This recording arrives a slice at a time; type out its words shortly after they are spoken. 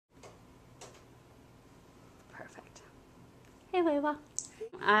Hi, Layla.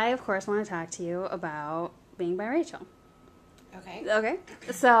 I, of course, want to talk to you about being biracial. Okay. Okay.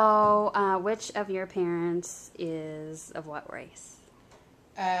 So, which of your parents is of what race?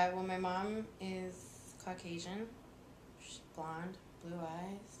 Well, my mom is Caucasian. She's blonde, blue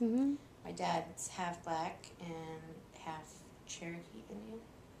eyes. Mm-hmm. My dad's half black and half Cherokee Indian.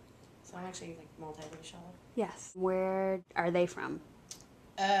 So I'm actually like multiracial. Yes. Where are they from?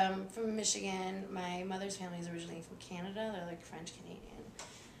 From Michigan. My mother's family is originally from Canada. They're like French Canadian.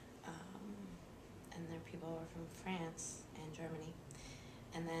 And their people are from France and Germany.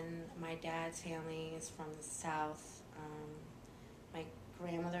 And then my dad's family is from the South. My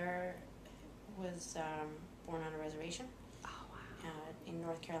grandmother was born on a reservation in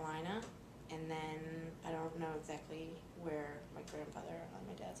North Carolina. And then I don't know exactly where my grandfather on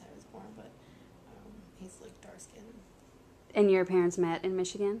my dad's side was born, but he's like dark skinned. And your parents met in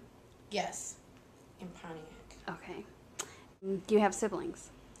Michigan? Yes, in Pontiac. Okay. Do you have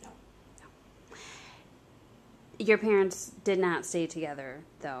siblings? No. Your parents did not stay together,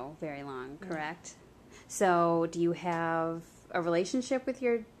 though, very long, correct? No. So, do you have a relationship with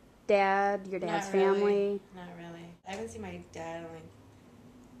your dad's Not family? Really. Not really. I haven't seen my dad in like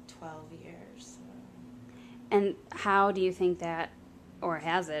 12 years. So. And how do you think that, or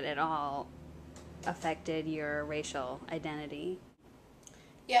has it at all, affected your racial identity?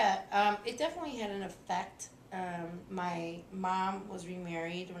 Yeah, it definitely had an effect. My mom was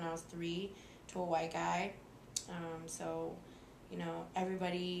remarried when I was 3 to a white guy. So, you know,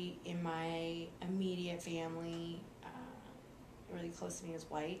 everybody in my immediate family, really close to me, is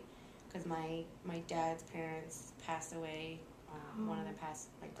white. Because my dad's parents passed away. One of them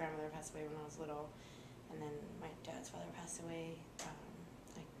my grandmother passed away when I was little. And then my dad's father passed away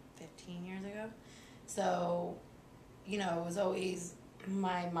like 15 years ago. So, you know, it was always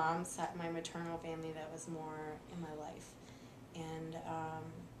my mom's side, my maternal family that was more in my life.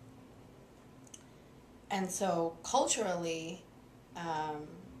 And so culturally,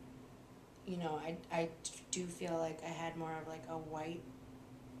 you know, I do feel like I had more of like a white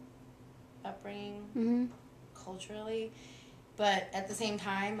upbringing culturally. But at the same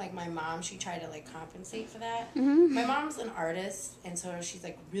time, like my mom, she tried to like compensate for that. My mom's an artist, and so she's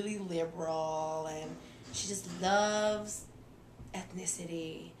like really liberal, and she just loves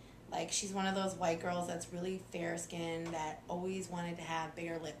ethnicity. Like she's one of those white girls that's really fair skinned that always wanted to have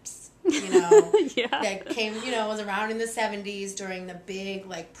bigger lips. You know, yeah. That came, you know, was around in the 70s during the big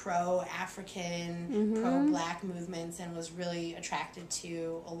like pro-African, pro-black movements, and was really attracted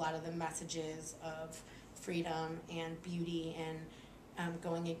to a lot of the messages of freedom and beauty and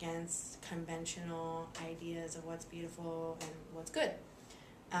going against conventional ideas of what's beautiful and what's good.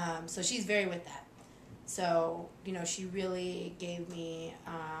 So she's very with that. So, you know, she really gave me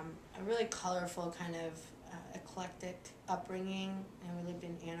a really colorful kind of eclectic upbringing. And we lived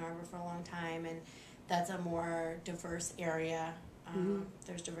in Ann Arbor for a long time, and that's a more diverse area.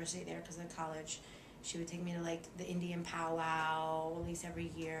 There's diversity there because of college. She would take me to, like, the Indian powwow at least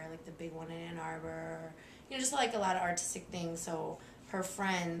every year, like the big one in Ann Arbor. You know, just, like, a lot of artistic things. So her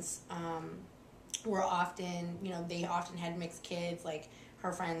friends were often, you know, they often had mixed kids. Like,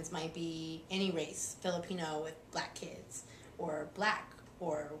 her friends might be any race, Filipino with black kids, or black,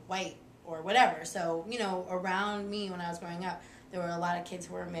 or white, or whatever. So, you know, around me when I was growing up, there were a lot of kids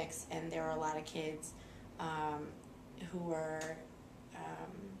who were mixed, and there were a lot of kids who were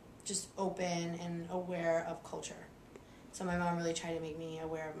just open and aware of culture. So my mom really tried to make me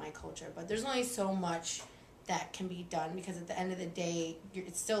aware of my culture. But there's only so much that can be done, because at the end of the day,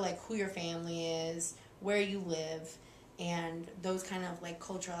 it's still like who your family is, where you live, and those kind of like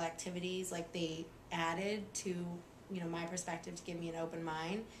cultural activities, like they added to, you know, my perspective to give me an open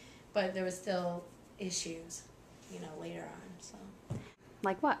mind. But there was still issues, you know, later on. So,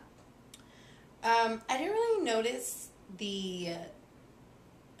 like what? I didn't really notice the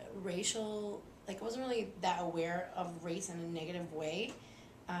racial, like I wasn't really that aware of race in a negative way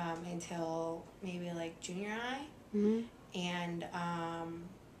until maybe like junior high. And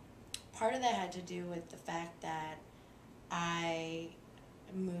part of that had to do with the fact that I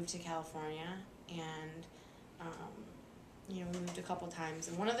moved to California, and you know, we moved a couple times.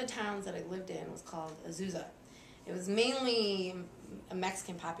 And one of the towns that I lived in was called Azusa. It was mainly a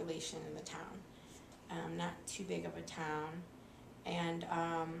Mexican population in the town, not too big of a town. And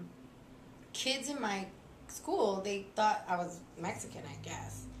kids in my school, they thought I was Mexican, I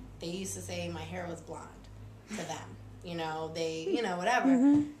guess. They used to say my hair was blonde to them. You know, they, you know,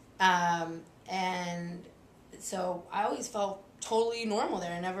 whatever. And so I always felt totally normal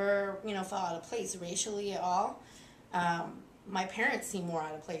there. I never, you know, felt out of place racially at all. My parents seemed more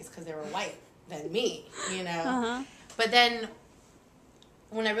out of place because they were white than me, you know. But then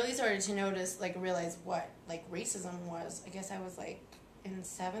when I really started to notice, like, realize what, like, racism was, I guess I was, like, in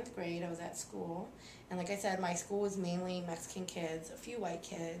 7th grade. I was at school. And like I said, my school was mainly Mexican kids, a few white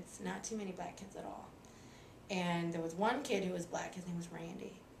kids, not too many black kids at all. And there was one kid who was black. His name was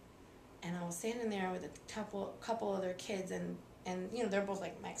Randy. And I was standing there with a couple other kids, and you know, they're both,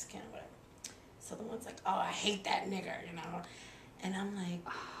 like, Mexican or whatever. So the one's like, oh, I hate that nigger, you know. And I'm like,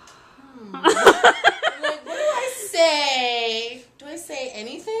 I'm like, what do I say? Do I say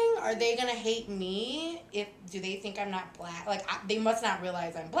anything? Are they going to hate me? Do they think I'm not black? Like, they must not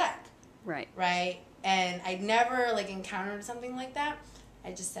realize I'm black. Right. Right? And I never, like, encountered something like that.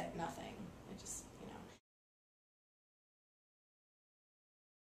 I just said nothing. I just, you know.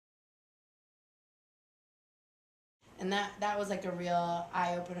 And that was, like, a real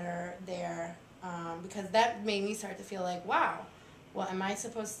eye-opener there, because that made me start to feel like, wow, well, am I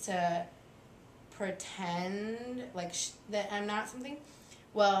supposed to pretend, like, that I'm not something?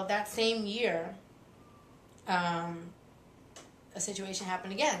 Well, that same year, a situation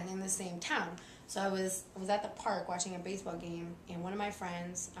happened again in the same town. So I was at the park watching a baseball game, and one of my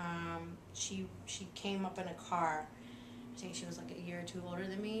friends, she came up in a car. I think she was like a year or two older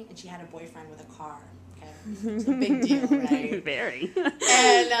than me, and she had a boyfriend with a car. Okay, it's a big deal, right? Very.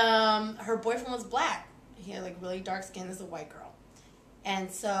 And her boyfriend was black. He had, like, really dark skin as a white girl.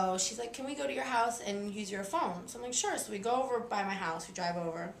 And so she's like, can we go to your house and use your phone? So I'm like, sure. So we go over by my house. We drive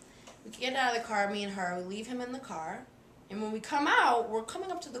over. We get out of the car, me and her. We leave him in the car. And when we come out, we're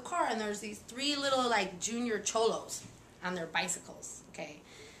coming up to the car, and there's these 3 little, like, junior cholos on their bicycles, okay?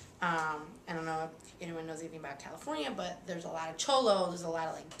 I don't know if anyone knows anything about California, but there's a lot of cholos. There's a lot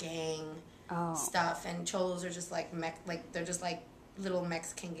of, like, gang stuff. And cholos are just, like, they're just, like, little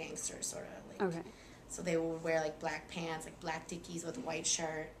Mexican gangsters, sort of. Like, okay. So they would wear, like, black pants, like, black dickies with a white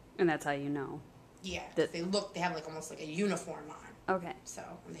shirt. And that's how you know. Yeah. They have, like, almost, like, a uniform on. Okay. So,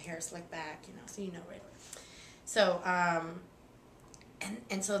 and the hair slicked back, you know, so you know right away. So,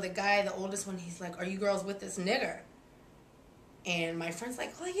 and so the guy, the oldest one, he's like, are you girls with this nigger? And my friend's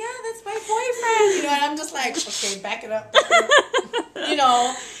like, well, yeah, that's my boyfriend. You know, and I'm just like, okay, back it up. You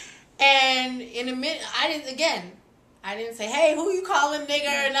know, and in a minute, I didn't say, hey, who you calling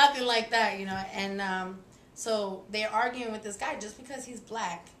nigger, or nothing like that, you know. And so they're arguing with this guy just because he's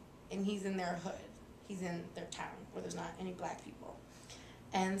black and he's in their hood. He's in their town where there's not any black people.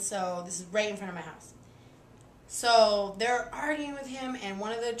 And so this is right in front of my house. So they're arguing with him, and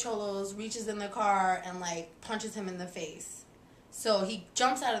one of the cholos reaches in the car and, like, punches him in the face. So he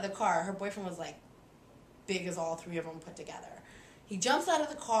jumps out of the car. Her boyfriend was, like, big as all 3 of them put together. He jumps out of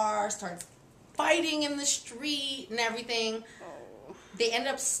the car, starts fighting in the street and everything. Oh. They end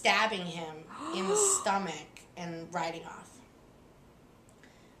up stabbing him in the stomach and riding off.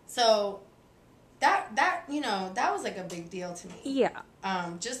 So that you know, that was, like, a big deal to me. Yeah.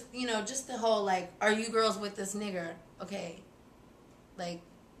 Just, you know, just the whole, like, are you girls with this nigger? Okay. Like,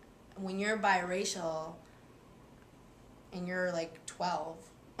 when you're biracial and you're, like, 12,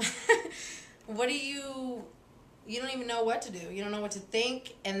 what do you don't even know what to do. You don't know what to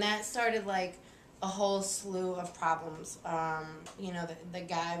think. And that started, like, a whole slew of problems. You know, the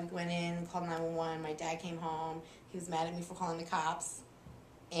guy, we went in, called 911. My dad came home. He was mad at me for calling the cops.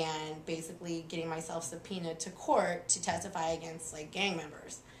 And basically getting myself subpoenaed to court to testify against, like, gang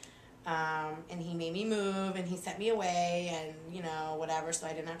members. And he made me move, and he sent me away, and, you know, whatever, so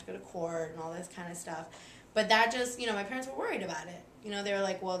I didn't have to go to court and all this kind of stuff. But that just, you know, my parents were worried about it. You know, they were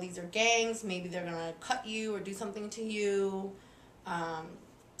like, well, these are gangs. Maybe they're going to cut you or do something to you.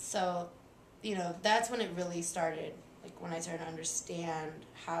 So, you know, that's when it really started, like, when I started to understand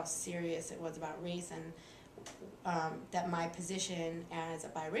how serious it was about race, and that my position as a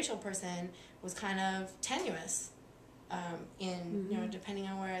biracial person was kind of tenuous, you know, depending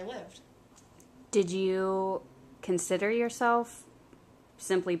on where I lived. Did you consider yourself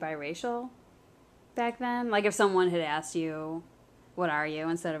simply biracial back then? Like, if someone had asked you, what are you,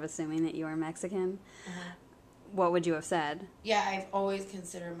 instead of assuming that you were Mexican, what would you have said? Yeah, I've always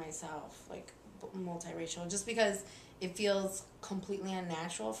considered myself, like, multiracial, just because it feels completely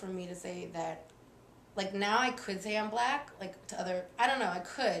unnatural for me to say that. Like, now I could say I'm black, like, to other, I don't know, I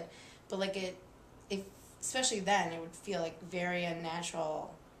could, but, like, especially then, it would feel, like, very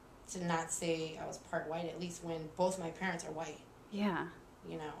unnatural to not say I was part white, at least when both my parents are white. Yeah.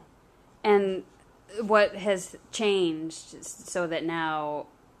 You know. And what has changed so that now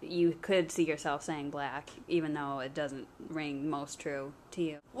you could see yourself saying black, even though it doesn't ring most true to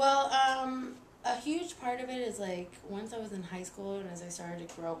you? Well, a huge part of it is, like, once I was in high school and as I started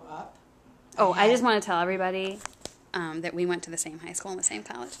to grow up, I just want to tell everybody that we went to the same high school and the same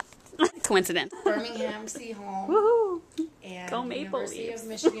college. Coincidence. Birmingham, C. Home. Woohoo! and Go Maple University Leafs. of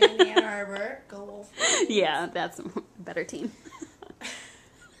Michigan in Ann Arbor. Go Wolf. Yeah, that's a better team.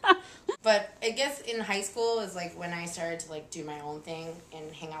 But I guess in high school is like when I started to like do my own thing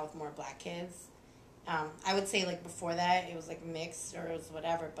and hang out with more black kids. I would say like before that it was like mixed or it was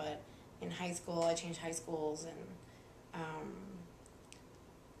whatever, but in high school I changed high schools and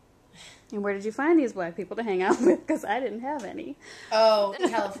And where did you find these black people to hang out with? Because I didn't have any. oh, in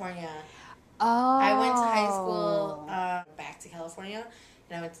California. Oh. I went to high school back to California,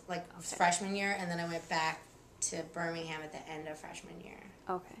 and I went like freshman year, and then I went back to Birmingham at the end of freshman year.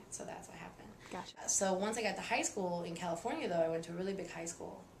 Okay. So that's what happened. Gotcha. So once I got to high school in California, though, I went to a really big high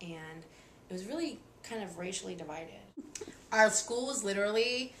school, and it was really kind of racially divided. Our school was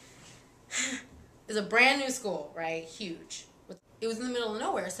literally, it was a brand new school, right? Huge. It was in the middle of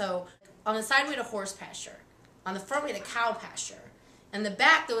nowhere, so on the side we had a horse pasture. On the front we had a cow pasture. In the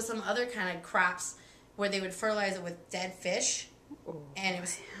back there was some other kind of crops where they would fertilize it with dead fish. And it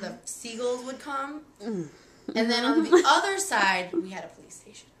was the seagulls would come. And then on the other side we had a police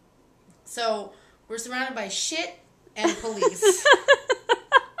station. So we're surrounded by shit and police.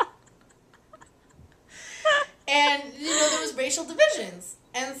 And, you know, there was racial divisions.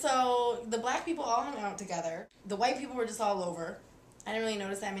 And so the black people all hung out together. The white people were just all over. I didn't really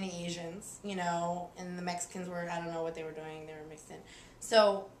notice that many Asians, you know, and the Mexicans were, I don't know what they were doing. They were mixed in.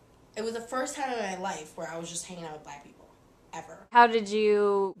 So it was the first time in my life where I was just hanging out with black people, ever. How did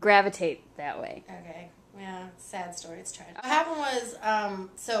you gravitate that way? Okay. Yeah, sad story. It's tragic. What happened was,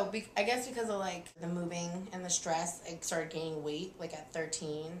 I guess because of, like, the moving and the stress, I started gaining weight, like, at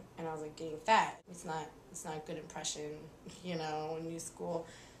 13, and I was, like, getting fat. It's not a good impression, you know, in new school.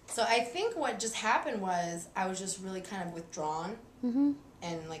 So I think what just happened was I was just really kind of withdrawn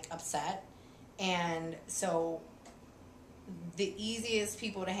and, like, upset. And so the easiest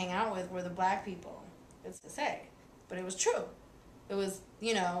people to hang out with were the black people, it's to say. But it was true. It was,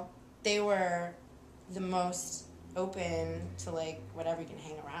 you know, they were the most open to, like, whatever you can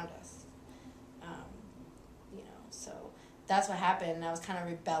hang around us. You know, so that's what happened. And I was kind of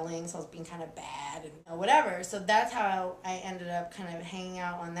rebelling, so I was being kind of bad and whatever. So that's how I ended up kind of hanging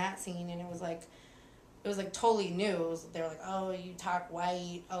out on that scene, and it was like totally new. They were like, "Oh, you talk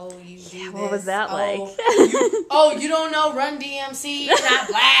white. Oh, you do this. What was that like? You don't know Run DMC. You're not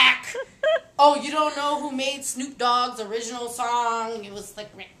black. Oh, you don't know who made Snoop Dogg's original song. It was like,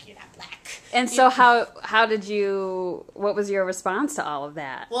 Rick, you're not black." And so how did you, what was your response to all of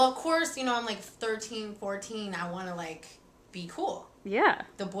that? Well, of course, you know, I'm like 13, 14. I want to, like, be cool. Yeah.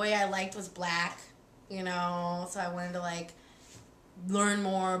 The boy I liked was black, you know, so I wanted to, like, learn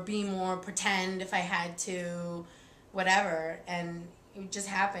more, be more, pretend if I had to, whatever. And it just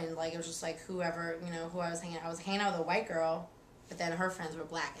happened. Like, it was just like whoever, you know, who I was hanging out with a white girl, but then her friends were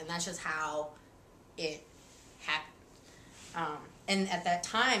black, and that's just how it happened. And at that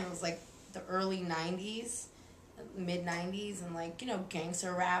time, it was like the early 90s, mid 90s, and, like, you know,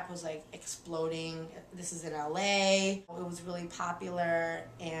 gangster rap was, like, exploding. This is in LA. It was really popular,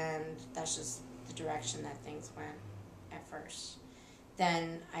 and that's just the direction that things went at first.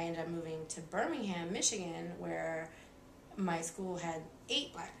 Then I ended up moving to Birmingham, Michigan, where my school had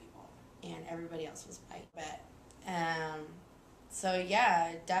 8 black people, and everybody else was white. But, so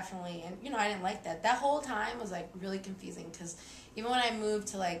yeah, definitely, and, you know, I didn't like that. That whole time was, like, really confusing, because even when I moved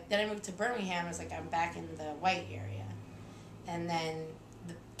to, like, then I moved to Birmingham, it was like I'm back in the white area. And then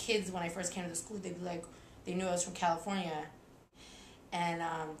the kids, when I first came to the school, they'd be like, they knew I was from California. And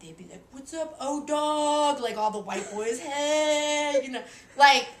they'd be like, "What's up, oh dog?" Like, all the white boys, hey, you know.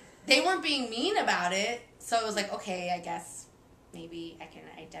 Like, they weren't being mean about it. So it was like, okay, I guess maybe I can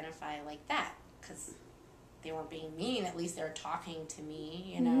identify like that. Because they weren't being mean. At least they were talking to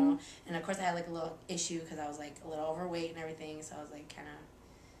me, you know. And, of course, I had, like, a little issue because I was, like, a little overweight and everything. So I was, like, kind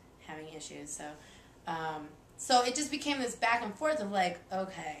of having issues. So it just became this back and forth of, like,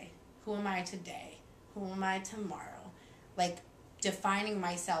 okay, who am I today? Who am I tomorrow? Like, defining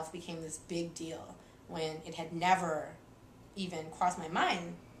myself became this big deal when it had never even crossed my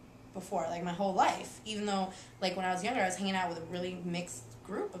mind before, like, my whole life. Even though, like, when I was younger, I was hanging out with a really mixed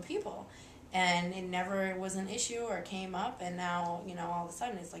group of people. And it never was an issue or came up. And now, you know, all of a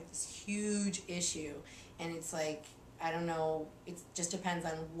sudden it's, like, this huge issue. And it's, like, I don't know, it just depends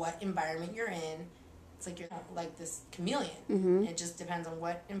on what environment you're in. It's like you're like this chameleon. It just depends on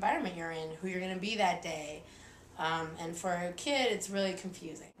what environment you're in, who you're going to be that day. And for a kid, it's really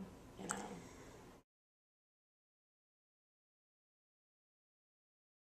confusing.